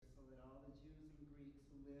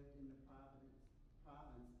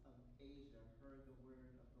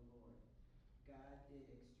God did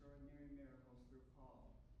extraordinary miracles through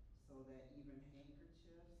Paul, so that even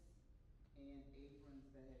handkerchiefs and aprons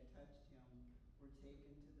that had touched him were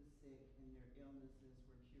taken to the sick, and their illnesses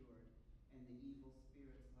were cured, and the evil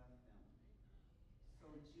spirits left them. So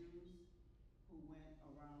Jews who went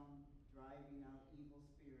around driving out evil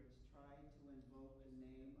spirits tried to invoke the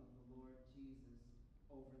name of the Lord Jesus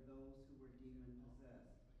over those who were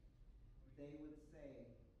demon-possessed. They would say,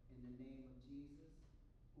 "In the name of Jesus,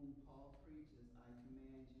 whom Paul preaches, I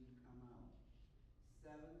command you to come out."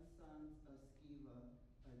 7 sons of Sceva,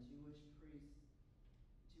 a Jewish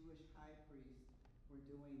high priest, were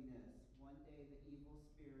doing this. One day the evil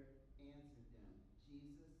spirit answered them,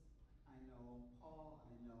 "Jesus I know, Paul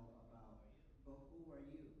I know about, but who are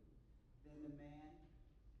you?" Then the man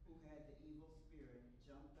who had the evil spirit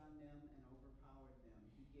jumped on them and overpowered them.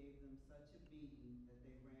 He gave them such a beating that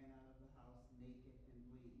they ran out of the house naked and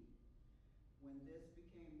bleeding. When this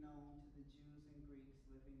became known to the Jews and Greeks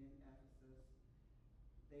living in Ephesus,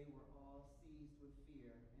 they were all seized with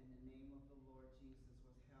fear, and the name of the Lord Jesus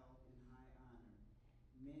was held in high honor.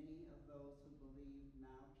 Many of those who believed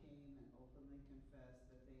now came and openly confessed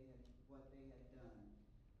that what they had done.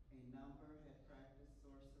 A number had practiced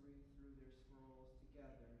sorcery, threw their scrolls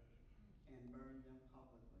together, and burned them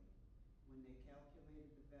publicly. When they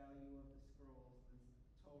calculated the value of the scrolls, the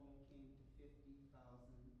total came to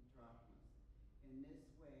 50,000 drachmas. In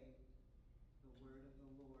this way, the word of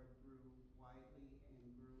the Lord grew widely and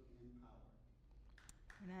grew in power.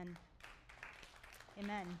 Amen.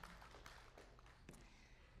 Amen.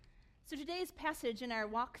 So today's passage in our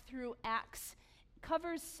walk through Acts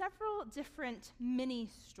covers several different mini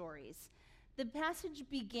stories. The passage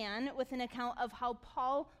began with an account of how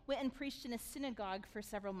Paul went and preached in a synagogue for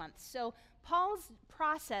several months. So Paul's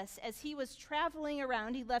process as he was traveling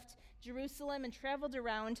around, he left Jerusalem and traveled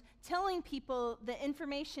around telling people the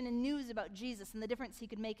information and news about Jesus and the difference he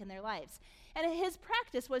could make in their lives. And his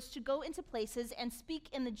practice was to go into places and speak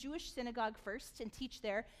in the Jewish synagogue first and teach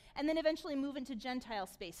there, and then eventually move into Gentile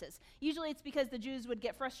spaces. Usually it's because the Jews would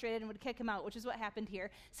get frustrated and would kick him out, which is what happened here.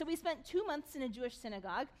 So we spent 2 months in a Jewish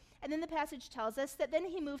synagogue, and then the passage tells us that then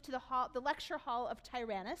he moved to the lecture hall of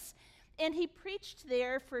Tyrannus, and he preached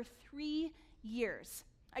there for 2 years.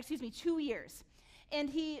 And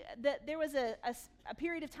there was a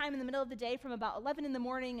period of time in the middle of the day from about 11 in the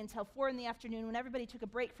morning until 4 in the afternoon when everybody took a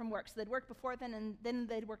break from work. So they'd work before then, and then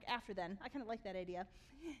they'd work after then. I kind of like that idea.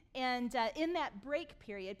 And in that break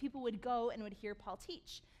period, people would go and would hear Paul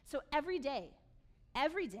teach. So every day,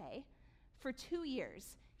 for 2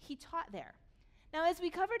 years, he taught there. Now, as we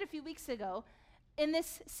covered a few weeks ago, in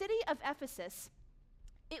this city of Ephesus,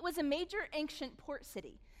 it was a major ancient port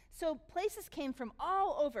city. So places came from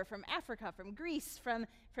all over, from Africa, from Greece, from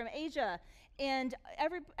Asia, and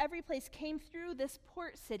every place came through this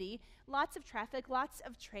port city, lots of traffic, lots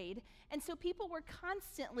of trade, and so people were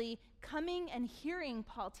constantly coming and hearing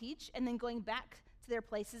Paul teach and then going back to their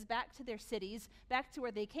places, back to their cities, back to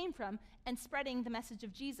where they came from, and spreading the message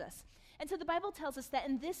of Jesus. And so the Bible tells us that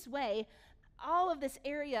in this way, all of this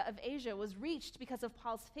area of Asia was reached because of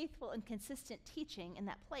Paul's faithful and consistent teaching in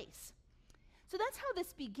that place. So that's how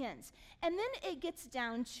this begins. And then it gets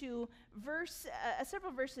down to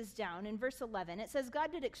several verses down in verse 11. It says,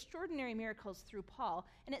 God did extraordinary miracles through Paul,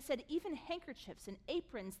 and it said even handkerchiefs and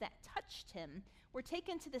aprons that touched him were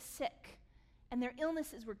taken to the sick, and their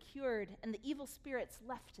illnesses were cured, and the evil spirits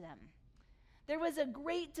left them. There was a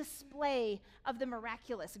great display of the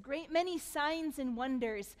miraculous, many signs and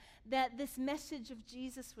wonders that this message of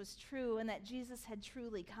Jesus was true and that Jesus had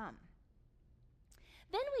truly come.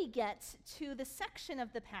 Then we get to the section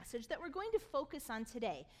of the passage that we're going to focus on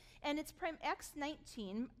today, and it's Acts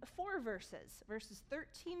 19, 4 verses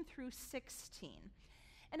 13 through 16.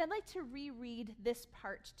 And I'd like to reread this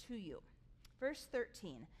part to you. Verse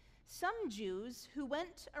 13, some Jews who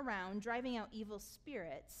went around driving out evil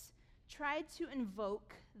spirits tried to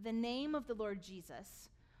invoke the name of the Lord Jesus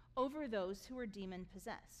over those who were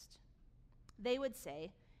demon-possessed. They would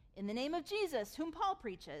say, in the name of Jesus, whom Paul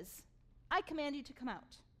preaches, I command you to come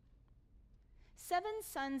out. 7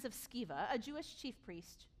 sons of Sceva, a Jewish chief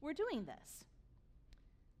priest, were doing this.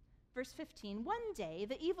 Verse 15, one day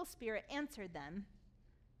the evil spirit answered them,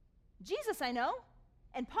 Jesus I know,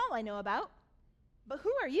 and Paul I know about, but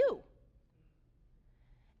who are you?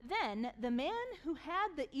 Then the man who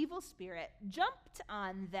had the evil spirit jumped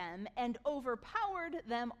on them and overpowered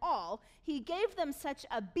them all. He gave them such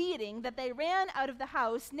a beating that they ran out of the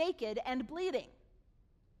house naked and bleeding.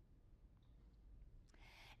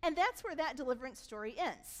 And that's where that deliverance story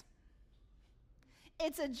ends.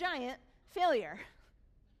 It's a giant failure.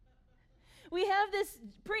 We have this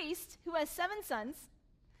priest who has 7 sons.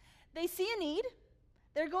 They see a need.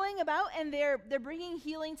 They're going about and they're bringing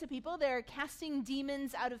healing to people. They're casting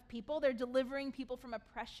demons out of people. They're delivering people from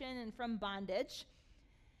oppression and from bondage.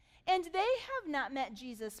 And they have not met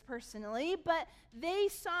Jesus personally, but they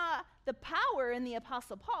saw the power in the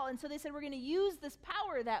Apostle Paul. And so they said, we're going to use this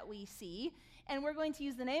power that we see, and we're going to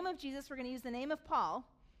use the name of Jesus, we're going to use the name of Paul,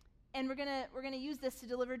 and we're going to use this to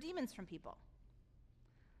deliver demons from people.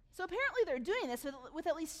 So apparently they're doing this with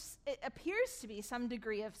at least, it appears to be some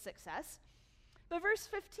degree of success. But verse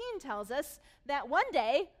 15 tells us that one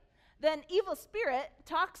day, the evil spirit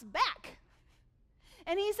talks back.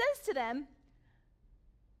 And he says to them,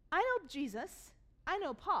 I know Jesus, I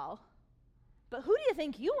know Paul, but who do you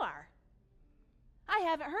think you are? I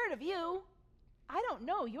haven't heard of you. I don't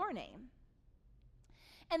know your name.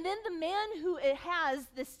 And then the man who has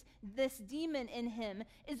this demon in him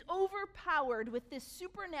is overpowered with this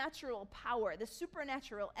supernatural power, this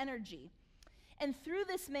supernatural energy. And through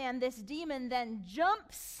this man, this demon then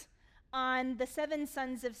jumps on the 7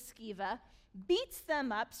 sons of Sceva, beats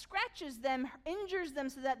them up, scratches them, injures them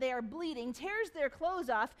so that they are bleeding, tears their clothes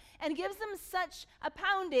off, and gives them such a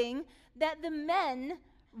pounding that the men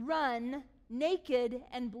run naked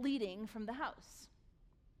and bleeding from the house.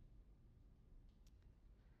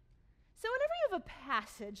 So whenever you have a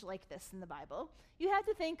passage like this in the Bible, you have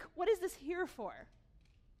to think, what is this here for?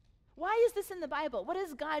 Why is this in the Bible? What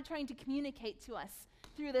is God trying to communicate to us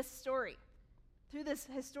through this story? Through this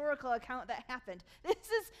historical account that happened. This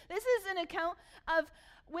is an account of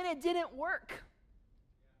when it didn't work.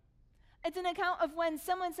 It's an account of when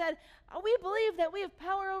someone said, oh, we believe that we have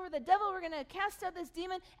power over the devil, we're going to cast out this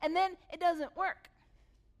demon, and then it doesn't work.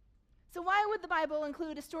 So why would the Bible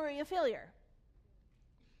include a story of failure?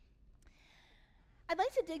 I'd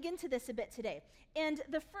like to dig into this a bit today. And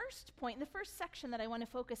the first point, the first section that I want to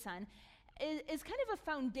focus on is kind of a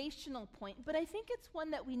foundational point, but I think it's one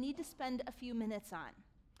that we need to spend a few minutes on.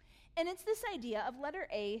 And it's this idea of letter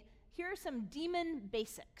A, here are some demon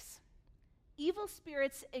basics. Evil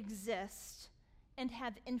spirits exist and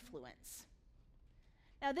have influence.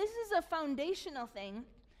 Now, this is a foundational thing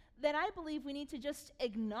that I believe we need to just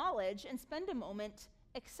acknowledge and spend a moment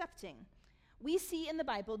accepting. We see in the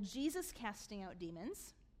Bible Jesus casting out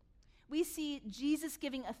demons. We see Jesus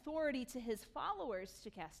giving authority to his followers to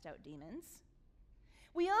cast out demons.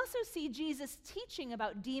 We also see Jesus teaching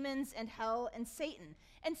about demons and hell and Satan.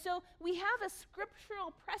 And so we have a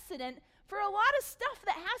scriptural precedent for a lot of stuff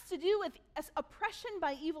that has to do with oppression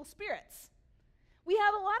by evil spirits. We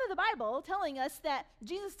have a lot of the Bible telling us that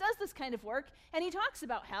Jesus does this kind of work, and he talks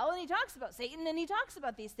about hell, and he talks about Satan, and he talks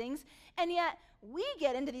about these things, and yet we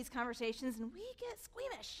get into these conversations and we get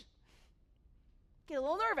squeamish, get a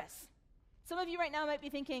little nervous. Some of you right now might be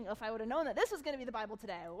thinking, oh, if I would have known that this was going to be the Bible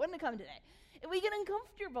today, I wouldn't have come today. We get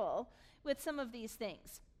uncomfortable with some of these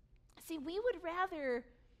things. See, we would rather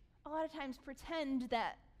a lot of times pretend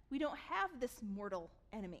that we don't have this mortal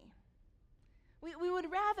enemy. We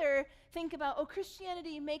would rather think about, oh,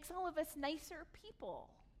 Christianity makes all of us nicer people.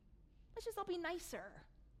 Let's just all be nicer.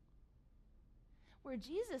 Where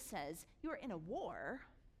Jesus says, you are in a war,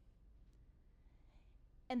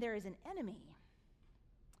 and there is an enemy,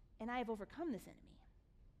 and I have overcome this enemy.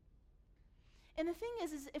 And the thing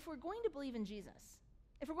is if we're going to believe in Jesus,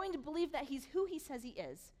 if we're going to believe that he's who he says he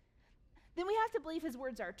is, then we have to believe his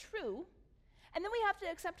words are true, and then we have to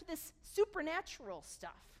accept this supernatural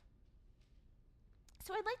stuff.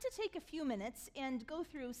 So I'd like to take a few minutes and go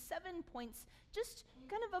through 7 points, just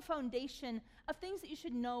kind of a foundation of things that you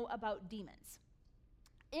should know about demons.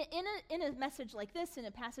 In a message like this, in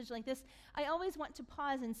a passage like this, I always want to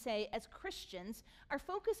pause and say, as Christians, our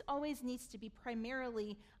focus always needs to be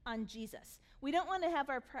primarily on Jesus. We don't want to have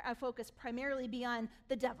our focus primarily be on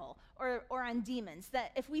the devil or on demons.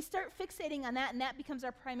 That if we start fixating on that and that becomes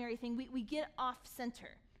our primary thing, we get off center.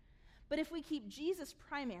 But if we keep Jesus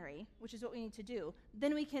primary, which is what we need to do,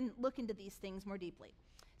 then we can look into these things more deeply.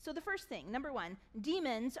 So the first thing, number 1,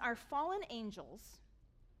 demons are fallen angels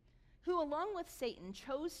who, along with Satan,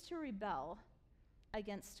 chose to rebel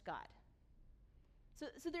against God.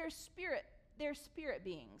 So they're spirit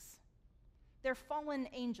beings. They're fallen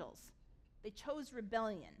angels. They chose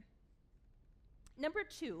rebellion. Number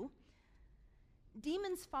 2,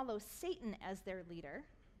 demons follow Satan as their leader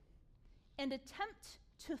and attempt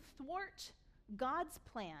to thwart God's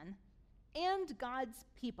plan and God's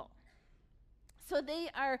people. So they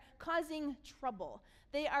are causing trouble.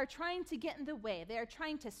 They are trying to get in the way. They are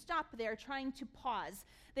trying to stop. They are trying to pause.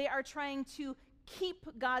 They are trying to keep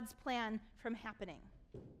God's plan from happening.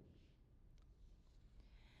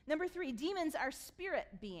 Number 3, demons are spirit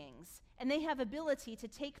beings, and they have ability to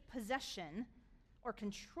take possession or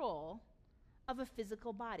control of a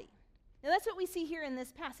physical body. Now that's what we see here in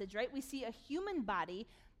this passage, right? We see a human body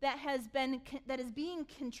that is being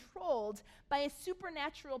controlled by a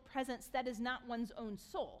supernatural presence that is not one's own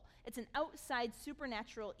soul. It's an outside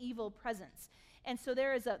supernatural evil presence. And so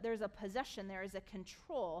there's a possession, there is a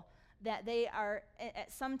control that they are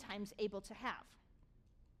at sometimes able to have.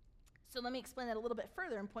 So let me explain that a little bit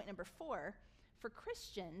further in point number 4. For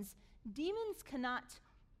Christians, demons cannot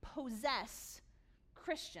possess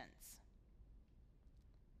Christians,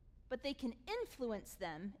 but they can influence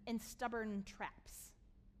them in stubborn traps.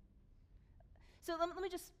 So let me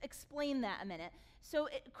just explain that a minute. So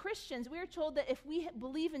Christians, we are told that if we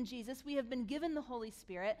believe in Jesus, we have been given the Holy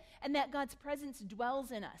Spirit and that God's presence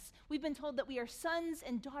dwells in us. We've been told that we are sons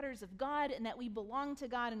and daughters of God and that we belong to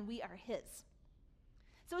God and we are his.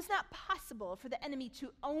 So it's not possible for the enemy to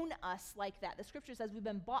own us like that. The scripture says we've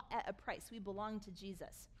been bought at a price. We belong to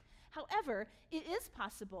Jesus. However, it is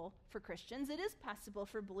possible for Christians, it is possible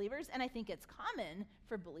for believers, and I think it's common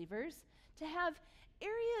for believers to have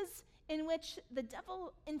areas in which the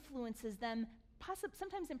devil influences them,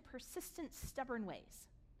 sometimes in persistent, stubborn ways.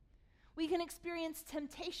 We can experience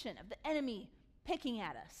temptation of the enemy picking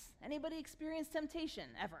at us. Anybody experience temptation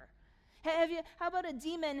ever? How about a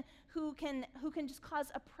demon who can just cause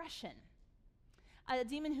oppression? A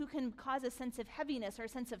demon who can cause a sense of heaviness or a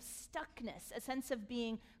sense of stuckness, a sense of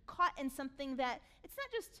being caught in something that it's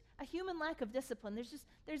not just a human lack of discipline.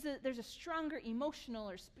 There's a stronger emotional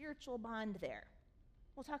or spiritual bond there.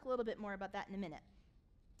 We'll talk a little bit more about that in a minute.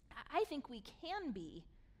 I think we can be,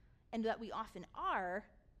 and that we often are,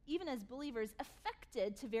 even as believers,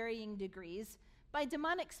 affected to varying degrees by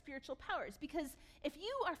demonic spiritual powers. Because if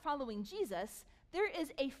you are following Jesus, there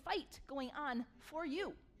is a fight going on for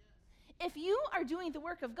you. If you are doing the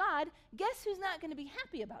work of God, guess who's not going to be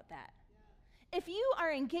happy about that? If you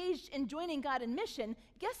are engaged in joining God in mission,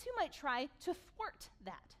 guess who might try to thwart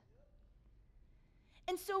that?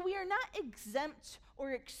 And so we are not exempt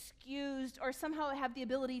or excused or somehow have the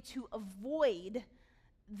ability to avoid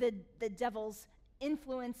the devil's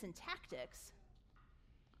influence and tactics.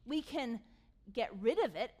 We can get rid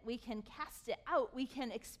of it, we can cast it out, we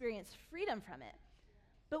can experience freedom from it.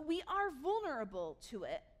 But we are vulnerable to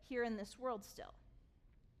it here in this world still.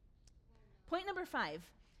 Point number 5,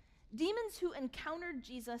 demons who encountered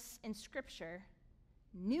Jesus in Scripture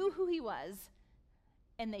knew who he was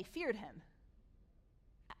and they feared him.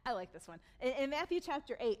 I like this one. In Matthew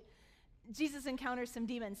chapter 8, Jesus encounters some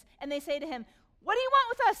demons and they say to him, "What do you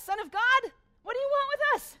want with us, Son of God? What do you want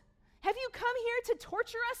with us? Have you come here to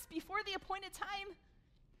torture us before the appointed time?"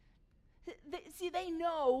 They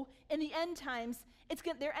know in the end times,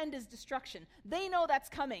 their end is destruction. They know that's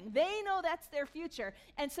coming. They know that's their future.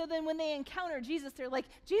 And so then when they encounter Jesus, they're like,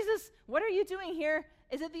 "Jesus, what are you doing here?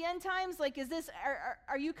 Is it the end times? Like,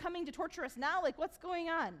 are you coming to torture us now? Like, what's going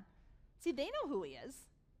on?" See, they know who he is.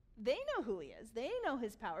 They know who he is. They know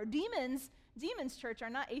his power. Demons, church, are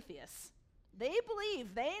not atheists. They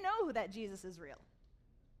believe. They know that Jesus is real.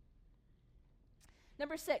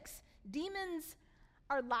 Number 6, demons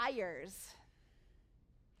are liars,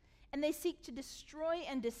 and they seek to destroy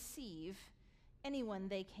and deceive anyone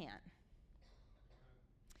they can.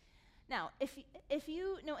 Now, if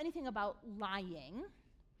you know anything about lying,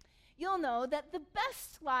 you'll know that the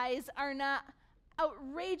best lies are not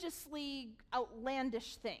outrageously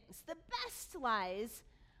outlandish things. The best lies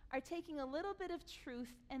are taking a little bit of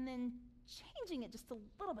truth and then changing it just a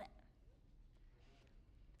little bit.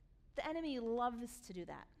 The enemy loves to do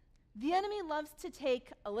that. The enemy loves to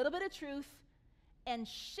take a little bit of truth and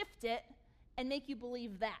shift it and make you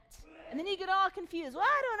believe that. And then you get all confused. "Well,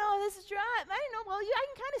 I don't know, this is true. I don't know. Well, I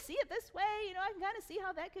can kind of see it this way. I can kind of see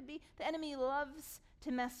how that could be." The enemy loves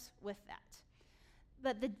to mess with that.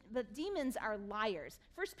 But the demons are liars.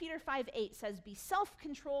 1 Peter 5:8 says, "Be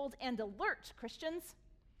self-controlled and alert, Christians.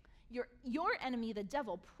 Your enemy, the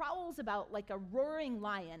devil, prowls about like a roaring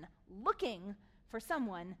lion, looking for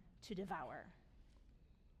someone to devour."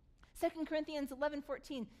 2 Corinthians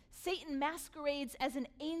 11:14, "Satan masquerades as an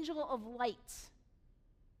angel of light."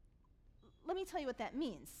 Let me tell you what that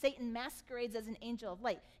means. Satan masquerades as an angel of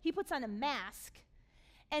light. He puts on a mask,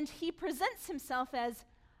 and he presents himself as,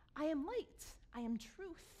 "I am light. I am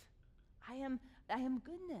truth. I am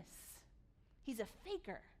goodness." He's a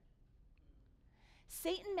faker.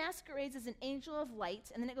 Satan masquerades as an angel of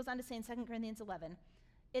light, and then it goes on to say in 2 Corinthians 11,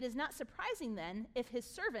 "It is not surprising then if his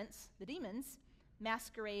servants, the demons,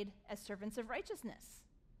 masquerade as servants of righteousness."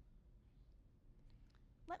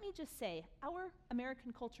 Let me just say, our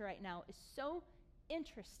American culture right now is so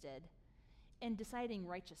interested in deciding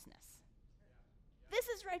righteousness. This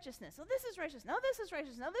is righteousness. Oh, this is righteousness. No, this is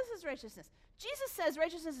righteousness. No, this is righteousness. Jesus says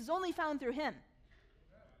righteousness is only found through him.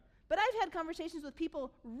 But I've had conversations with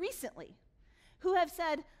people recently who have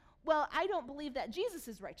said, well, I don't believe that Jesus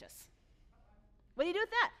is righteous. What do you do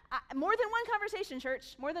with that? More than one conversation,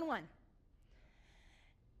 church, more than one.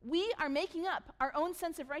 We are making up our own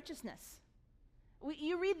sense of righteousness.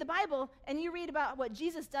 You read the Bible, and you read about what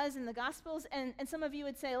Jesus does in the Gospels, and some of you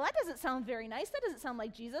would say, well, that doesn't sound very nice. That doesn't sound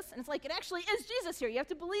like Jesus. And it's like, it actually is Jesus here. You have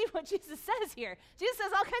to believe what Jesus says here. Jesus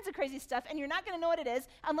says all kinds of crazy stuff, and you're not going to know what it is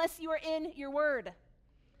unless you are in your word.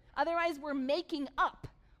 Otherwise, we're making up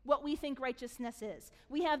what we think righteousness is.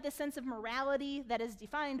 We have this sense of morality that is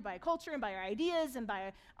defined by culture and by our ideas and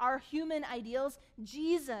by our human ideals.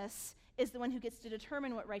 Jesus is the one who gets to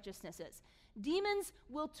determine what righteousness is. Demons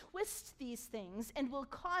will twist these things and will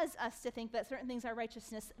cause us to think that certain things are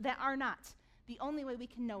righteousness that are not. The only way we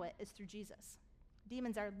can know it is through Jesus.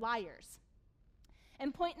 Demons are liars.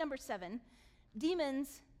 And point number 7,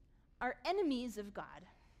 demons are enemies of God,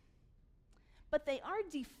 but they are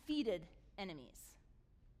defeated enemies.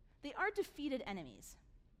 They are defeated enemies.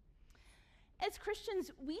 As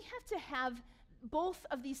Christians, we have to have both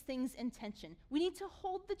of these things in tension. We need to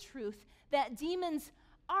hold the truth that demons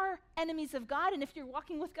are enemies of God, and if you're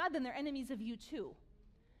walking with God, then they're enemies of you too.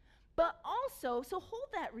 But also, so hold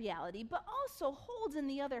that reality, but also hold in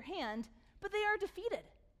the other hand, but they are defeated.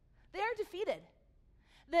 They are defeated.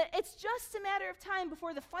 That it's just a matter of time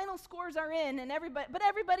before the final scores are in, and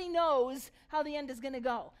everybody knows how the end is going to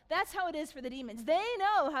go. That's how it is for the demons. They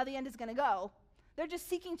know how the end is going to go. They're just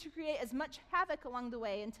seeking to create as much havoc along the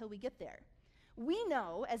way until we get there. We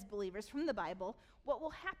know, as believers from the Bible, what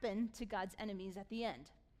will happen to God's enemies at the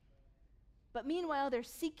end. But meanwhile, they're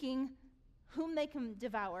seeking whom they can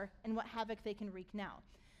devour and what havoc they can wreak now.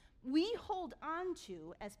 We hold on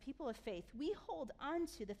to, as people of faith, we hold on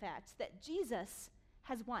to the fact that Jesus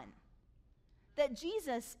has won. That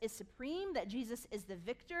Jesus is supreme, that Jesus is the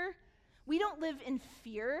victor. We don't live in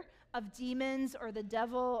fear of demons or the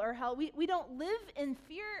devil or hell. We don't live in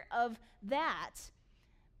fear of that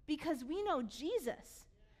because we know Jesus,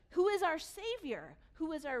 who is our Savior,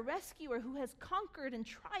 who is our rescuer, who has conquered and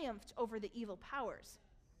triumphed over the evil powers.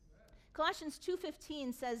 Colossians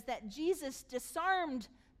 2:15 says that Jesus disarmed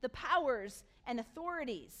the powers and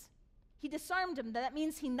authorities. He disarmed them. That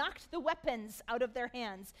means he knocked the weapons out of their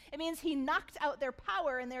hands. It means he knocked out their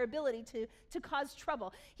power and their ability to cause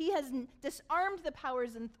trouble. He has disarmed the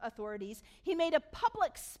powers and authorities. He made a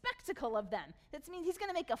public spectacle of them. That means he's going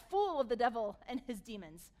to make a fool of the devil and his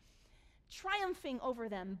demons, triumphing over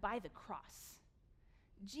them by the cross.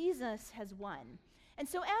 Jesus has won. And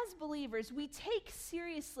so as believers, we take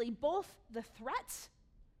seriously both the threat,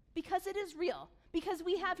 because it is real, because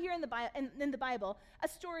we have here in the Bible a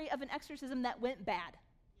story of an exorcism that went bad.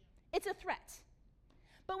 It's a threat.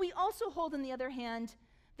 But we also hold, on the other hand,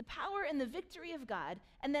 the power and the victory of God,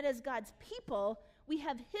 and that as God's people, we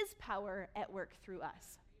have his power at work through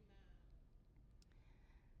us.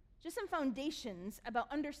 Just some foundations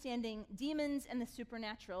about understanding demons and the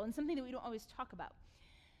supernatural, and something that we don't always talk about.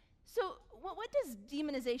 So what does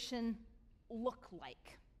demonization look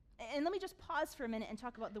like? And let me just pause for a minute and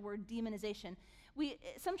talk about the word demonization.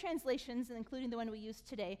 Some translations, including the one we use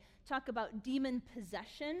today, talk about demon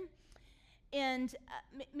possession. And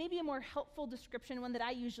maybe a more helpful description, one that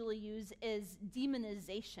I usually use, is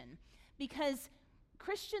demonization. Because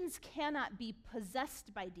Christians cannot be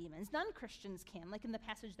possessed by demons. Non-Christians can, like in the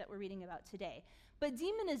passage that we're reading about today. But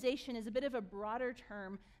demonization is a bit of a broader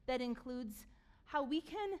term that includes how we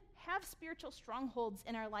can have spiritual strongholds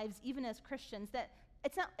in our lives, even as Christians, that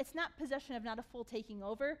it's not possession of not a full taking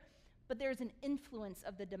over, but there's an influence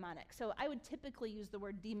of the demonic. So I would typically use the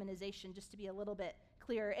word demonization just to be a little bit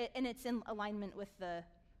clearer, and it's in alignment with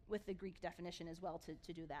the Greek definition as well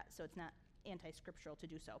to do that, so it's not anti-scriptural to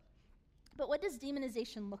do so. But what does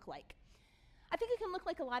demonization look like? I think it can look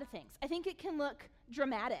like a lot of things. I think it can look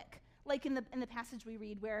dramatic, like in the passage we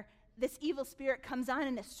read where this evil spirit comes on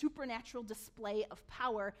in a supernatural display of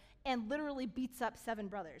power and literally beats up 7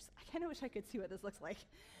 brothers. I kind of wish I could see what this looks like,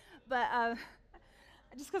 but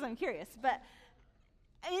just because I'm curious. But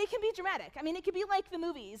I mean, it can be dramatic. I mean, it can be like the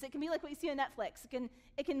movies. It can be like what you see on Netflix.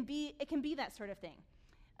 It can be that sort of thing.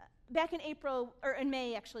 Back in April, or in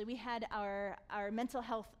May, actually, we had our mental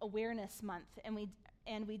health awareness month, and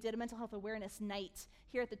we did a mental health awareness night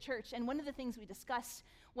here at the church. And one of the things we discussed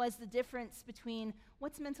was the difference between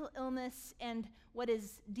what's mental illness and what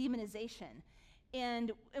is demonization.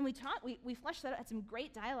 And we fleshed that out, had some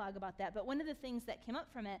great dialogue about that. But one of the things that came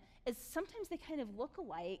up from it is sometimes they kind of look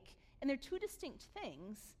alike, and they're two distinct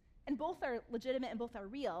things, and both are legitimate and both are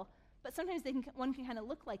real, but sometimes one can kind of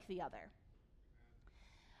look like the other.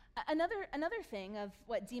 Another thing of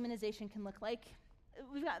what demonization can look like,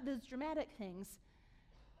 we've got those dramatic things,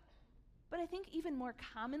 But I think even more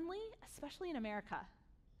commonly, especially in America,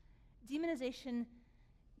 demonization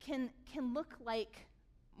can look like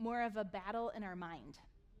more of a battle in our mind,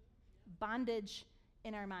 bondage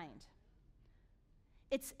in our mind.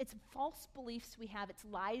 It's false beliefs we have. It's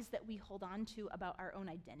lies that we hold on to about our own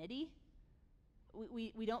identity.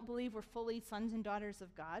 We don't believe we're fully sons and daughters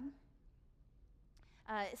of God.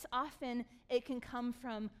 It's often, it can come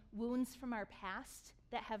from wounds from our past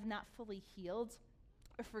that have not fully healed,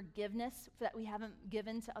 or forgiveness that we haven't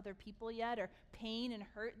given to other people yet, or pain and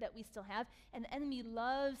hurt that we still have. And the enemy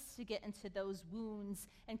loves to get into those wounds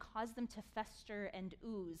and cause them to fester and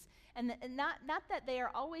ooze. And not that they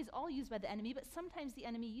are always all used by the enemy, but sometimes the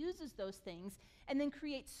enemy uses those things and then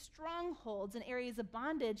creates strongholds and areas of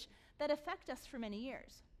bondage that affect us for many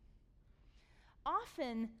years.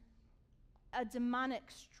 Often, a demonic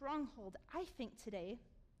stronghold, I think today,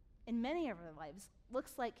 in many of our lives,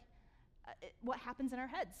 looks like what happens in our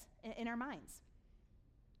heads, in our minds.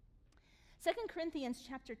 2 Corinthians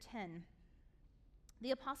chapter 10,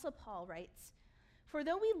 the Apostle Paul writes, "For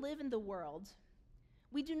though we live in the world,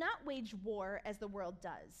 we do not wage war as the world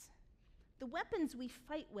does. The weapons we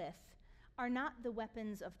fight with are not the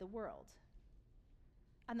weapons of the world.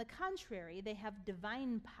 On the contrary, they have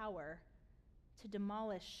divine power to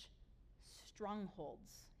demolish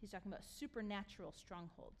strongholds." He's talking about supernatural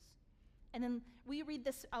strongholds. And then we read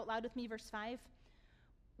this out loud with me, verse 5.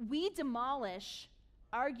 "We demolish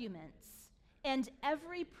arguments and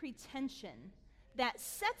every pretension that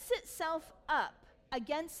sets itself up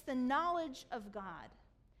against the knowledge of God.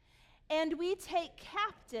 And we take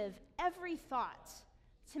captive every thought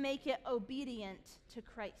to make it obedient to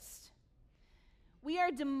Christ." We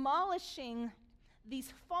are demolishing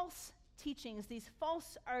these false teachings, these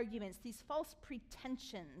false arguments, these false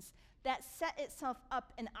pretensions that set itself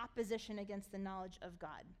up in opposition against the knowledge of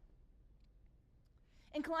God.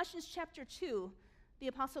 In Colossians chapter 2, the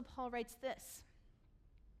Apostle Paul writes this,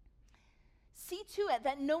 "See to it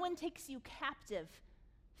that no one takes you captive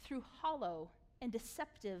through hollow and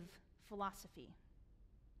deceptive philosophy,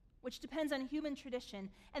 which depends on human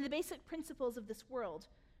tradition and the basic principles of this world,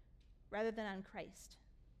 rather than on Christ."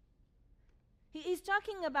 He's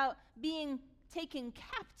talking about being taken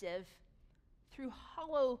captive through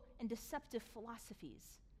hollow and deceptive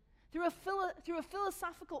philosophies, through a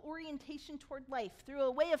philosophical orientation toward life, through a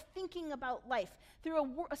way of thinking about life,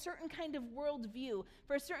 through a certain kind of worldview,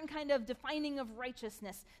 for a certain kind of defining of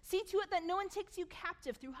righteousness. See to it that no one takes you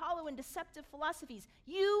captive through hollow and deceptive philosophies.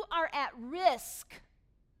 You are at risk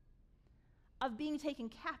of being taken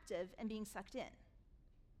captive and being sucked in.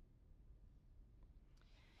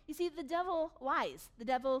 You see, the devil lies, the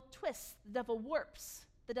devil twists, the devil warps,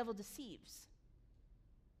 the devil deceives.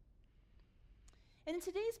 And in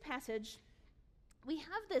today's passage, we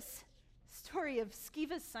have this story of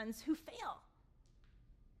Sceva's sons who fail.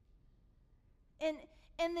 And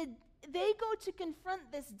they go to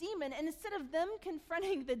confront this demon, and instead of them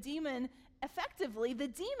confronting the demon effectively, the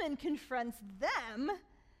demon confronts them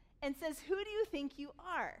and says, "Who do you think you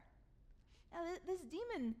are?" Now, this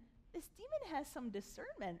demon has some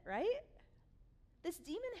discernment, right? This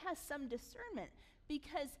demon has some discernment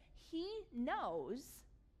because he knows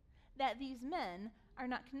that these men are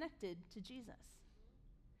not connected to Jesus.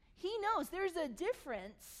 He knows there's a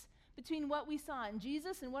difference between what we saw in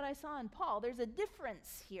Jesus and what I saw in Paul. There's a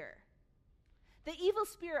difference here. The evil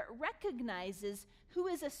spirit recognizes who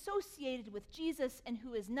is associated with Jesus and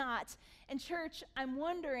who is not. And church, I'm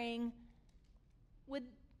wondering, would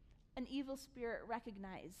an evil spirit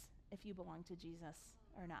recognize if you belong to Jesus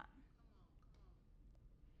or not?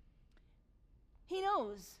 He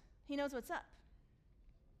knows what's up.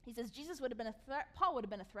 He says Jesus would have been a threat, Paul would have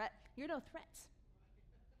been a threat. You're no threat.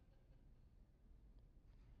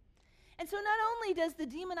 And so not only does the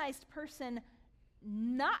demonized person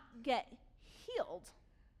not get healed,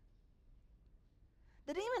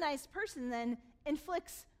 the demonized person then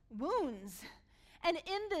inflicts wounds. And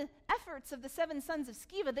in the efforts of the 7 sons of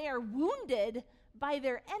Sceva, they are wounded by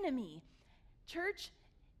their enemy. Church,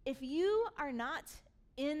 if you are not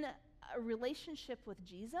in a relationship with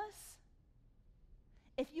Jesus,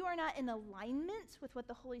 if you are not in alignment with what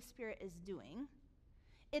the Holy Spirit is doing,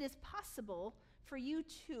 it is possible for you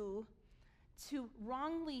to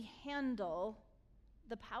wrongly handle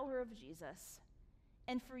the power of Jesus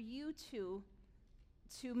and for you to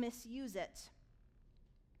misuse it.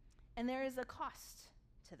 And there is a cost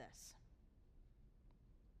to this.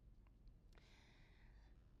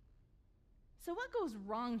 So what goes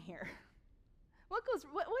wrong here? What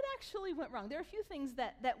actually went wrong? There are a few things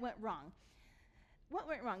that went wrong. What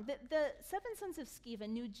went wrong? The 7 sons of Sceva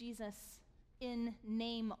knew Jesus in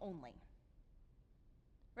name only.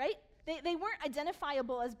 Right? They weren't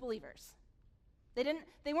identifiable as believers.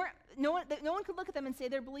 No one could look at them and say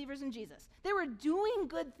they're believers in Jesus. They were doing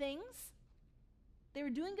good things.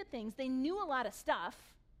 They knew a lot of stuff.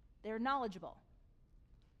 They were knowledgeable.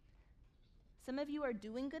 Some of you are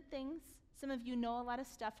doing good things. Some of you know a lot of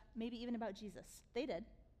stuff, maybe even about Jesus. They did.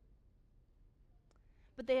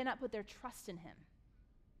 But they had not put their trust in him.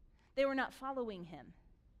 They were not following him.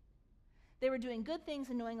 They were doing good things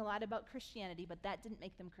and knowing a lot about Christianity, but that didn't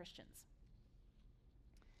make them Christians.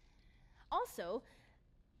 Also,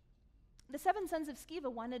 the 7 sons of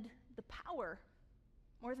Sceva wanted the power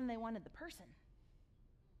more than they wanted the person.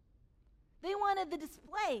 They wanted the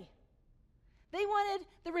display. They wanted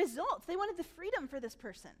the results. They wanted the freedom for this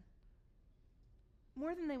person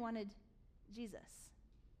more than they wanted Jesus.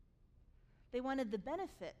 They wanted the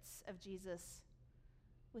benefits of Jesus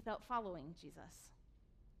without following Jesus.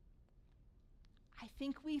 I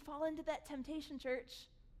think we fall into that temptation, church.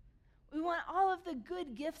 We want all of the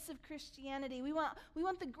good gifts of Christianity. We want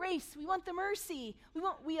the grace. We want the mercy.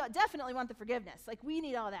 We definitely want the forgiveness. Like, we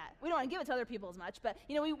need all that. We don't want to give it to other people as much, but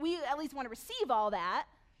we at least want to receive all that.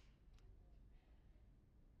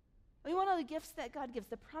 We want all the gifts that God gives,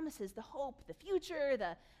 the promises, the hope, the future,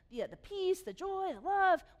 the peace, the joy, the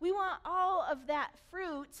love. We want all of that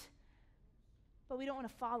fruit, but we don't want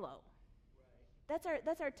to follow. That's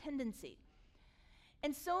our tendency.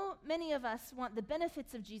 And so many of us want the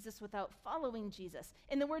benefits of Jesus without following Jesus.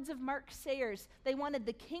 In the words of Mark Sayers, they wanted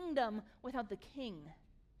the kingdom without the king.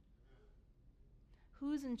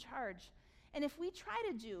 Who's in charge? And if we try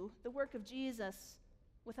to do the work of Jesus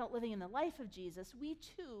without living in the life of Jesus, we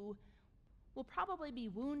too will probably be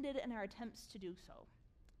wounded in our attempts to do so.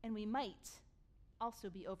 And we might also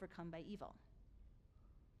be overcome by evil.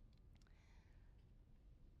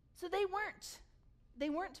 So they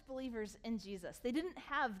weren't believers in Jesus. They didn't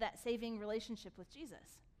have that saving relationship with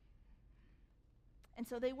Jesus. And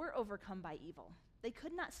so they were overcome by evil. They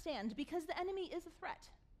could not stand because the enemy is a threat.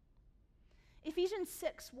 Ephesians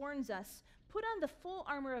 6 warns us, put on the full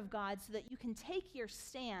armor of God so that you can take your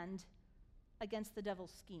stand against the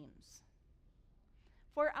devil's schemes.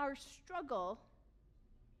 For our struggle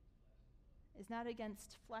is not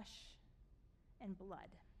against flesh and blood.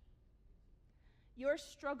 Your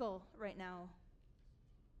struggle right now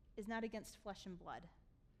is not against flesh and blood,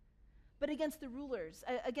 but against the rulers,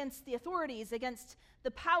 against the authorities, against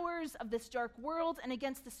the powers of this dark world, and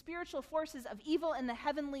against the spiritual forces of evil in the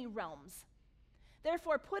heavenly realms.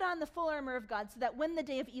 Therefore, put on the full armor of God so that when the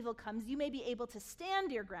day of evil comes, you may be able to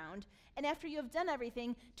stand your ground, and after you have done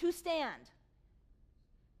everything, to stand.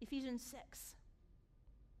 Ephesians 6.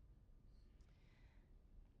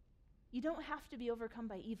 You don't have to be overcome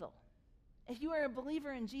by evil. If you are a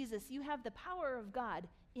believer in Jesus, you have the power of God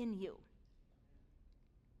in you.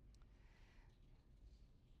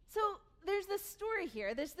 So there's this story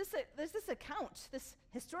here. There's this account, this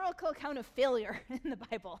historical account of failure in the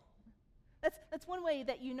Bible. That's one way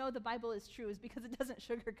that you know the Bible is true, is because it doesn't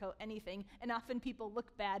sugarcoat anything, and often people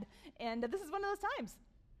look bad, and this is one of those times.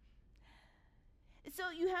 So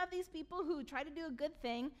you have these people who try to do a good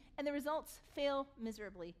thing, and the results fail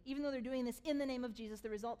miserably. Even though they're doing this in the name of Jesus, the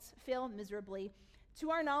results fail miserably.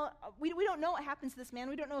 To our knowledge, we don't know what happens to this man.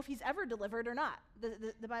 We don't know if he's ever delivered or not.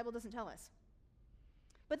 The Bible doesn't tell us.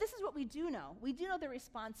 But this is what we do know. We do know the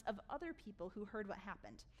response of other people who heard what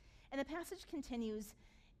happened. And the passage continues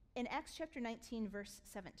in Acts chapter 19, verse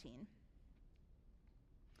 17.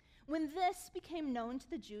 When this became known to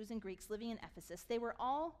the Jews and Greeks living in Ephesus, they were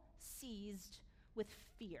all seized with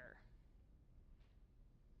fear.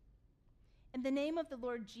 And the name of the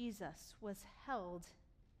Lord Jesus was held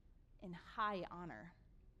in high honor.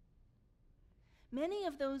 Many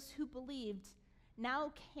of those who believed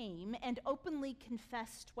now came and openly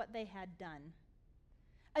confessed what they had done.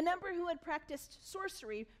 A number who had practiced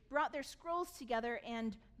sorcery brought their scrolls together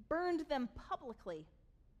and burned them publicly.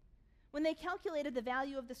 When they calculated the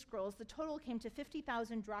value of the scrolls, the total came to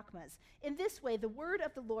 50,000 drachmas. In this way, the word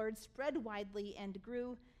of the Lord spread widely and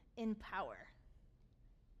grew in power.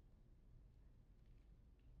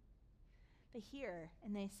 They hear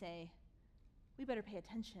and they say, we better pay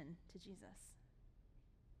attention to Jesus.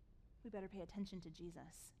 We better pay attention to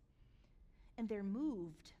Jesus. And they're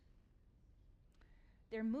moved.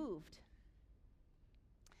 They're moved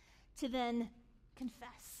to then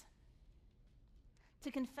confess.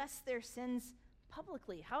 To confess their sins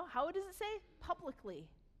publicly. How does it say? Publicly.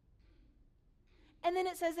 And then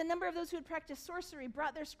it says, a number of those who had practiced sorcery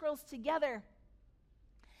brought their scrolls together.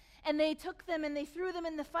 And they took them and they threw them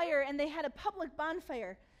in the fire, and they had a public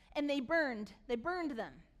bonfire, and they burned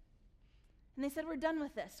them. And they said, we're done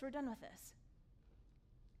with this. We're done with this.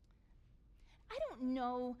 I don't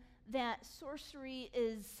know that sorcery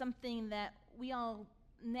is something that we all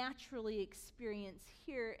naturally experience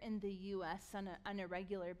here in the U.S. on a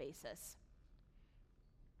regular basis.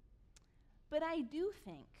 But I do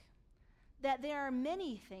think that there are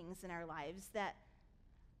many things in our lives that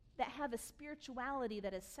have a spirituality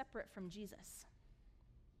that is separate from Jesus.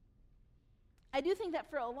 I do think that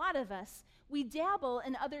for a lot of us, we dabble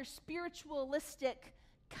in other spiritualistic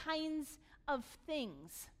kinds of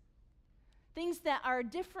things that are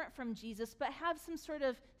different from Jesus, but have some sort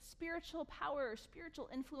of spiritual power or spiritual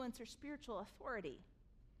influence or spiritual authority.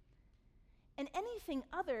 And anything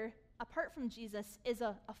other, apart from Jesus, is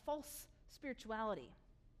a false spirituality.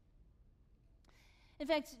 In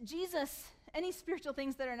fact, any spiritual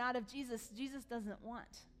things that are not of Jesus, Jesus doesn't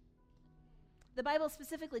want. The Bible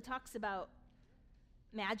specifically talks about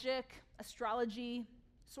magic, astrology,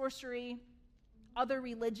 sorcery, other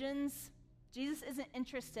religions. Jesus isn't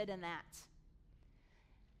interested in that.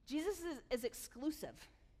 Jesus is exclusive.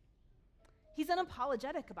 He's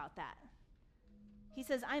unapologetic about that. He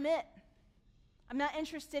says, I'm it. I'm not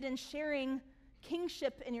interested in sharing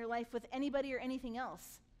kingship in your life with anybody or anything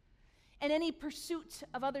else. And any pursuit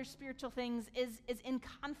of other spiritual things is in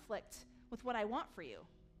conflict with what I want for you.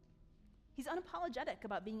 He's unapologetic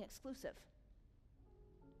about being exclusive.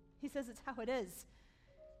 He says it's how it is.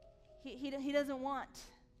 He doesn't want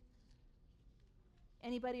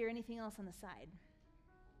anybody or anything else on the side.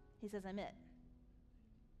 He says, I'm it.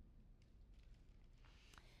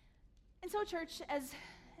 And so, church, as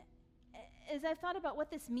I've thought about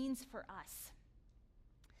what this means for us,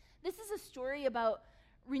 this is a story about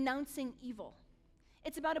renouncing evil.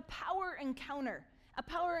 It's about a power encounter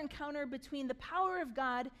between the power of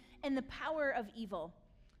God and the power of evil.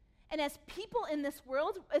 And as people in this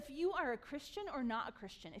world, if you are a Christian or not a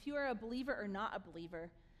Christian, if you are a believer or not a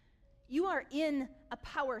believer, you are in a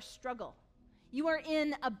power struggle. You are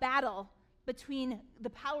in a battle between the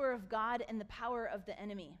power of God and the power of the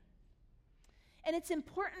enemy. And it's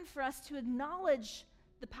important for us to acknowledge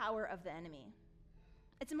the power of the enemy.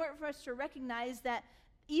 It's important for us to recognize that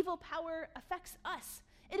evil power affects us.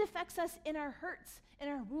 It affects us in our hurts, in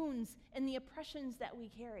our wounds, in the oppressions that we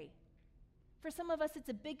carry. For some of us, it's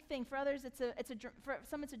a big thing. For others, for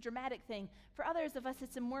some, it's a dramatic thing. For others of us,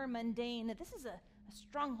 it's a more mundane. This is a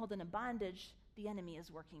stronghold and a bondage the enemy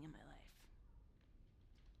is working in my life.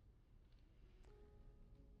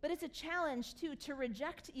 But it's a challenge, too, to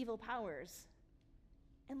reject evil powers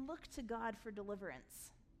and look to God for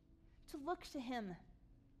deliverance, to look to him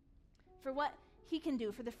for what he can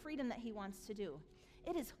do, for the freedom that he wants to do.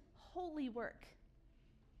 It is holy work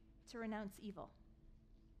to renounce evil.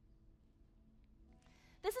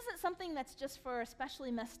 This isn't something that's just for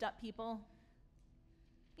especially messed up people,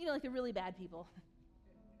 like the really bad people.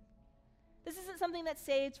 This isn't something that's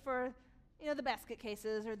saved for, the basket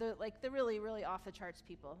cases or the really, really off the charts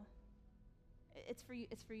people. It's for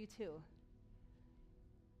you too.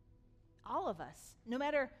 All of us, no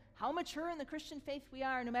matter how mature in the Christian faith we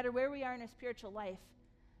are, no matter where we are in our spiritual life,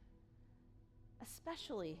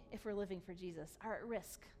 especially if we're living for Jesus, are at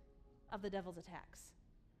risk of the devil's attacks.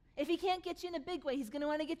 If he can't get you in a big way, he's going to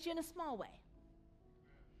want to get you in a small way.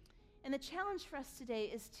 And the challenge for us today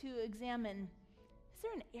is to examine, is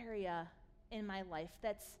there an area in my life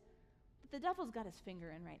that the devil's got his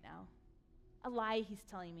finger in right now? A lie he's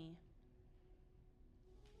telling me.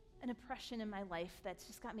 An oppression in my life that's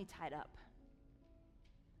just got me tied up.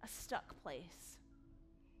 A stuck place.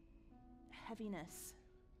 A heaviness.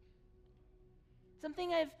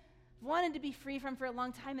 Something I've wanted to be free from for a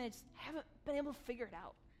long time and I just haven't been able to figure it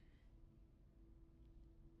out.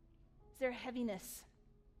 Is there a heaviness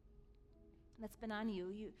that's been on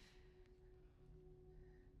you?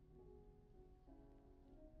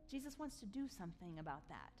 Jesus wants to do something about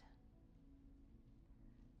that.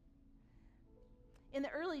 In the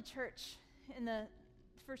early church, in the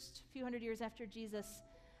first few hundred years after Jesus,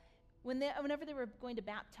 whenever they were going to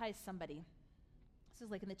baptize somebody, this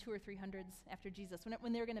is like in the 200s or 300s after Jesus,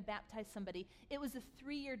 when they were going to baptize somebody, it was a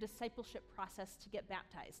 3-year discipleship process to get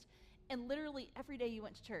baptized. And literally every day you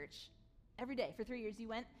went to church, every day for 3 years you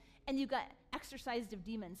went, and you got exorcised of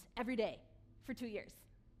demons every day for 2 years,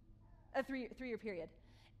 a 3-year period.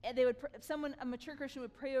 And they would, a mature Christian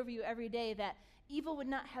would pray over you every day that evil would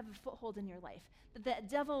not have a foothold in your life, that the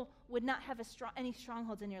devil would not have any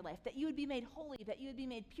strongholds in your life, that you would be made holy, that you would be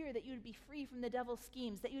made pure, that you would be free from the devil's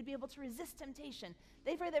schemes, that you would be able to resist temptation.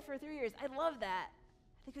 They prayed that for 3 years. I love that.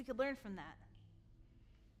 I think we could learn from that.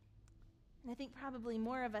 And I think probably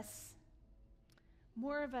more of us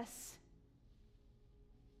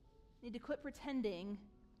need to quit pretending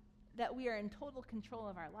that we are in total control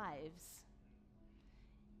of our lives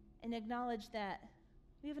and acknowledge that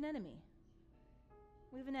We have an enemy.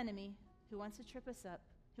 We have an enemy who wants to trip us up,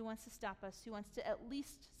 who wants to stop us, who wants to at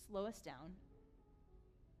least slow us down.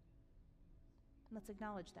 Let's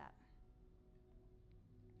acknowledge that.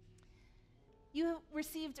 You have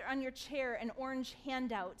received on your chair an orange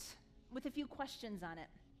handout with a few questions on it.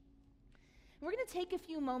 We're going to take a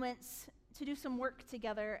few moments to do some work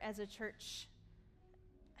together as a church.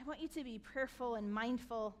 I want you to be prayerful and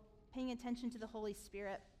mindful, paying attention to the Holy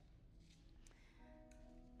Spirit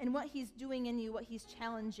and what He's doing in you, what He's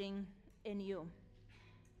challenging in you.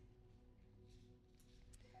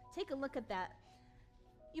 Take a look at that.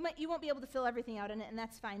 You won't be able to fill everything out in it, and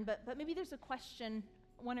that's fine, but maybe there's a question,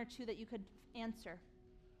 one or two, that you could answer.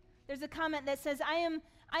 There's a comment that says, I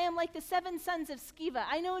am like the 7 sons of Sceva.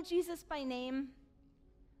 I know Jesus by name,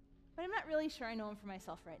 but I'm not really sure I know Him for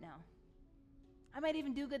myself right now. I might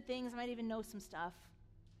even do good things. I might even know some stuff.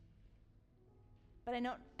 But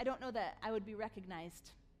I don't know that I would be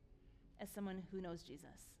recognized as someone who knows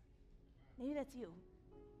Jesus. Maybe that's you.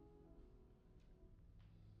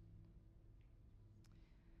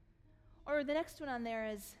 Or the next one on there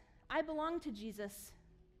is, I belong to Jesus,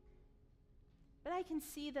 but I can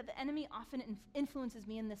see that the enemy often influences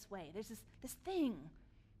me in this way. There's this thing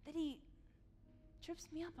that he trips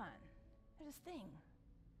me up on. There's this thing.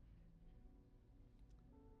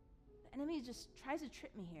 The enemy just tries to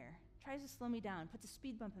trip me here, tries to slow me down, puts a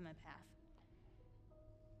speed bump in my path.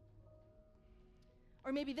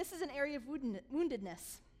 Or maybe this is an area of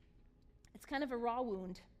woundedness. It's kind of a raw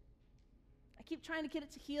wound. I keep trying to get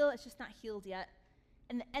it to heal, it's just not healed yet.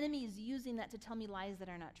 And the enemy is using that to tell me lies that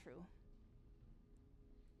are not true.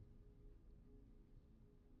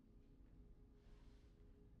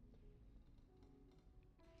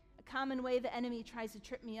 A common way the enemy tries to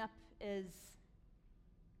trip me up is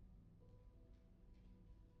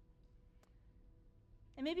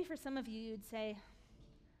and maybe for some of you, you'd say,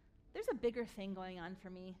 there's a bigger thing going on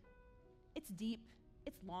for me. It's deep,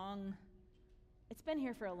 it's long, it's been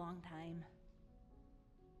here for a long time.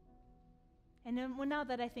 And then, now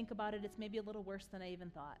that I think about it, it's maybe a little worse than I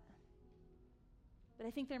even thought. But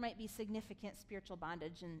I think there might be significant spiritual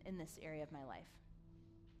bondage in this area of my life.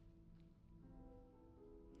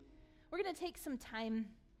 We're going to take some time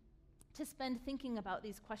to spend thinking about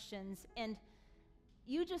these questions and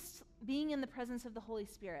you just being in the presence of the Holy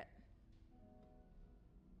Spirit.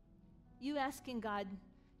 You asking God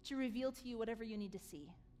to reveal to you whatever you need to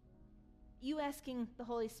see. You asking the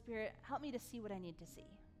Holy Spirit, help me to see what I need to see.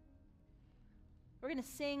 We're going to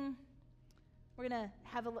sing. We're going to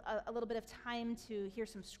have a little bit of time to hear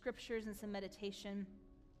some scriptures and some meditation.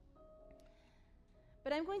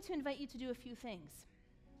 But I'm going to invite you to do a few things.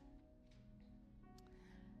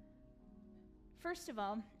 First of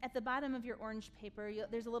all, at the bottom of your orange paper,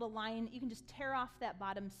 there's a little line. You can just tear off that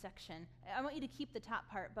bottom section. I want you to keep the top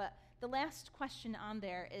part, but the last question on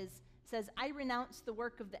there says, I renounce the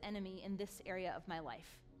work of the enemy in this area of my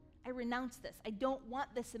life. I renounce this. I don't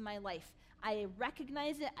want this in my life. I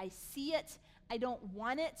recognize it. I see it. I don't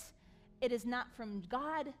want it. It is not from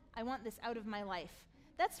God. I want this out of my life.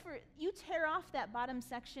 That's for you. Tear off that bottom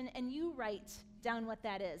section and you write down what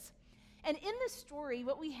that is. And in the story,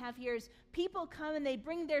 what we have here is people come and they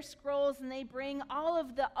bring their scrolls and they bring all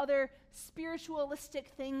of the other spiritualistic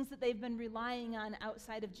things that they've been relying on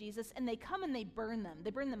outside of Jesus, and they come and they burn them.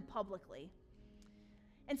 They burn them publicly.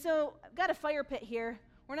 And so I've got a fire pit here.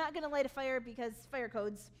 We're not going to light a fire because fire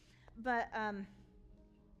codes, but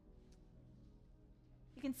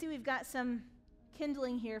you can see we've got some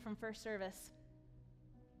kindling here from first service.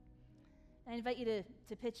 I invite you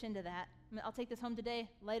to pitch into that. I'll take this home today,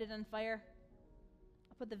 light it on fire.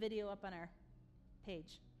 I'll put the video up on our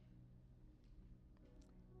page.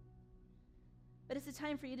 But it's a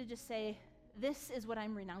time for you to just say, this is what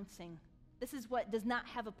I'm renouncing. This is what does not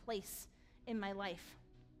have a place in my life.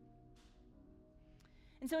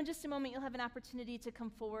 And so in just a moment, you'll have an opportunity to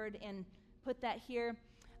come forward and put that here.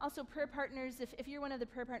 Also, prayer partners, if you're one of the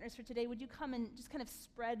prayer partners for today, would you come and just kind of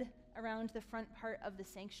spread around the front part of the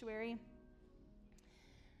sanctuary?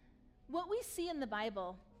 What we see in the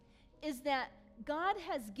Bible is that God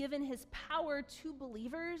has given his power to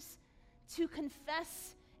believers to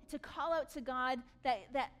confess, to call out to God,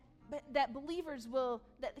 that believers will,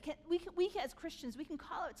 we as Christians, we can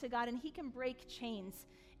call out to God and he can break chains,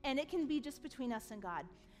 and it can be just between us and God.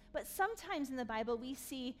 But sometimes in the Bible, we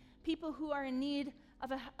see people who are in need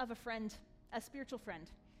of a friend, a spiritual friend.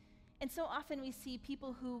 And so often we see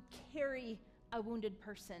people who carry a wounded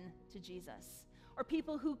person to Jesus, or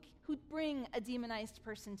people who bring a demonized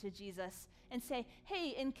person to Jesus and say,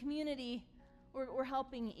 hey, in community, We're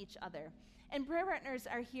helping each other. And prayer partners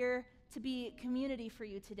are here to be community for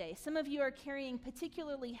you today. Some of you are carrying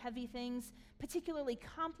particularly heavy things, particularly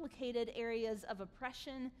complicated areas of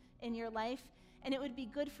oppression in your life, and it would be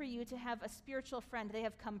good for you to have a spiritual friend. They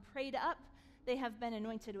have come prayed up, they have been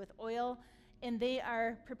anointed with oil, and they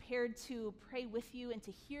are prepared to pray with you and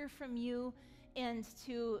to hear from you and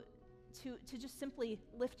to just simply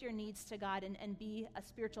lift your needs to God and be a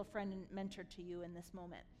spiritual friend and mentor to you in this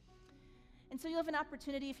moment. And so you'll have an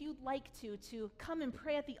opportunity, if you'd like to come and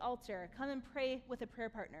pray at the altar, come and pray with a prayer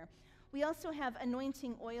partner. We also have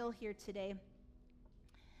anointing oil here today.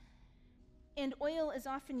 And oil is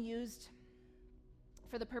often used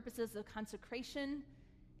for the purposes of consecration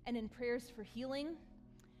and in prayers for healing.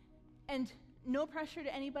 And no pressure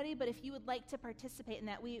to anybody, but if you would like to participate in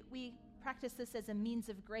that, we practice this as a means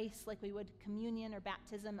of grace, like we would communion or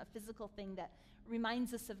baptism, a physical thing that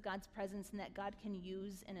reminds us of God's presence and that God can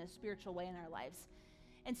use in a spiritual way in our lives.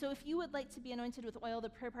 And so if you would like to be anointed with oil, the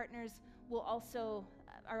prayer partners will also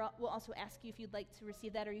ask you if you'd like to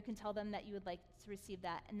receive that, or you can tell them that you would like to receive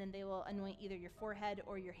that, and then they will anoint either your forehead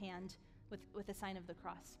or your hand with a sign of the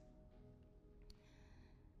cross.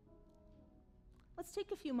 Let's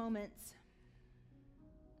take a few moments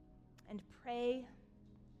and pray.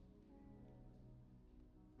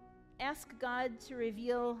 Ask God to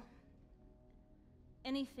reveal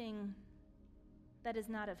anything that is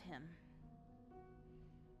not of Him.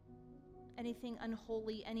 Anything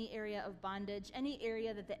unholy, any area of bondage, any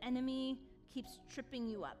area that the enemy keeps tripping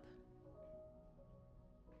you up.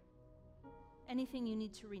 Anything you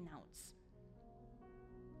need to renounce.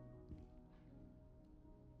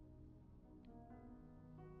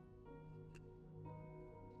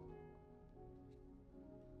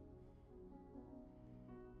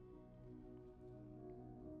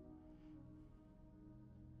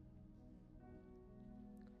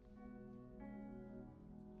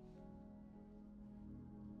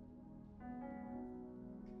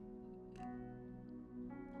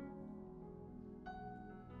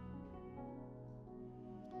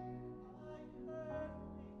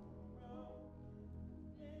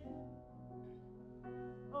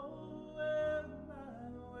 Oh